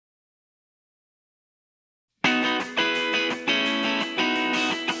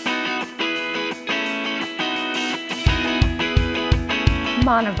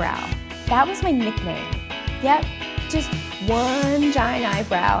monobrow. That was my nickname. Yep, just one giant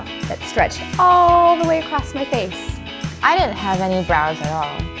eyebrow that stretched all the way across my face. I didn't have any brows at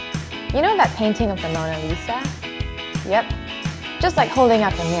all. You know that painting of the Mona Lisa? Yep, just like holding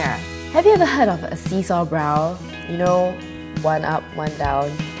up a mirror. Have you ever heard of a seesaw brow? You know, one up, one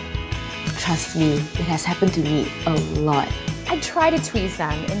down. Trust me, it has happened to me a lot. I'd try to tweeze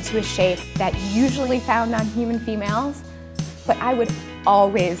them into a shape that usually found on human females, but I would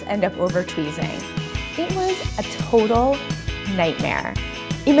always end up over tweezing. It was a total nightmare.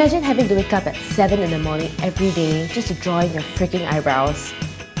 Imagine having to wake up at 7 in the morning every day just to draw in your freaking eyebrows.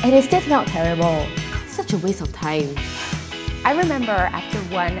 And it still turned out terrible. Such a waste of time. I remember after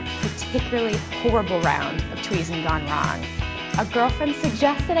one particularly horrible round of tweezing gone wrong, a girlfriend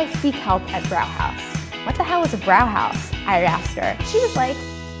suggested I seek help at Browhaus. What the hell is a Browhaus? I asked her. She was like,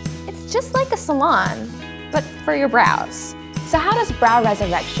 it's just like a salon, but for your brows. So how does Brow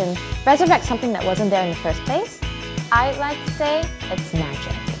Resurrection resurrect something that wasn't there in the first place? I'd like to say it's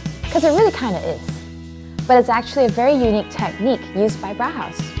magic, because it really kind of is. But it's actually a very unique technique used by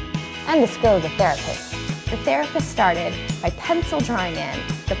Browhaus, and the skill of the therapist. The therapist started by pencil drawing in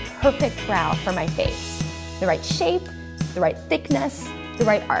the perfect brow for my face. The right shape, the right thickness, the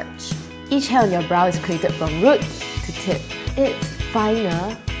right arch. Each hair on your brow is created from root to tip. It's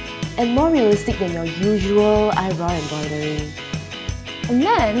finer and more realistic than your usual eyebrow embroidery. And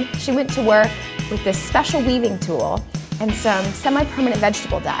then she went to work with this special weaving tool and some semi-permanent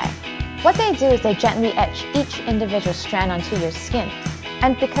vegetable dye. What they do is they gently etch each individual strand onto your skin.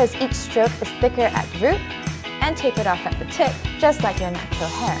 And because each stroke is thicker at root and tapered off at the tip, just like your natural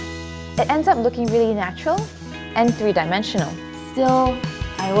hair, it ends up looking really natural and three-dimensional. Still,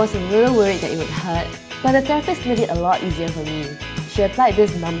 I was a little worried that it would hurt, but the therapist made it a lot easier for me. She applied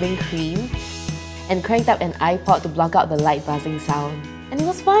this numbing cream and cranked up an iPod to block out the light buzzing sound. And it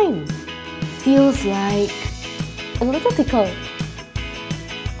was fine. Feels like a little tickle.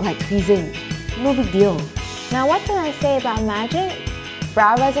 Like tweezing. No big deal. Now what can I say about magic?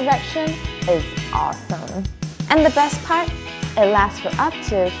 Brow Resurrection is awesome. And the best part, it lasts for up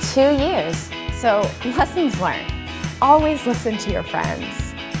to 2 years. So, lessons learned. Always listen to your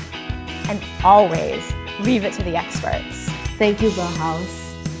friends. And always leave it to the experts. Thank you,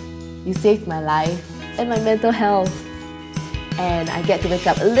 Browhaus. You saved my life and my mental health. And I get to wake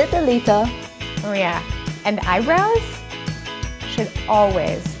up a little later. Oh yeah, and eyebrows should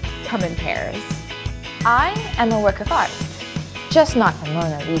always come in pairs. I am a work of art, just not the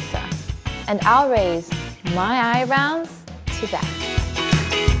Mona Lisa. And I'll raise my eyebrows to that.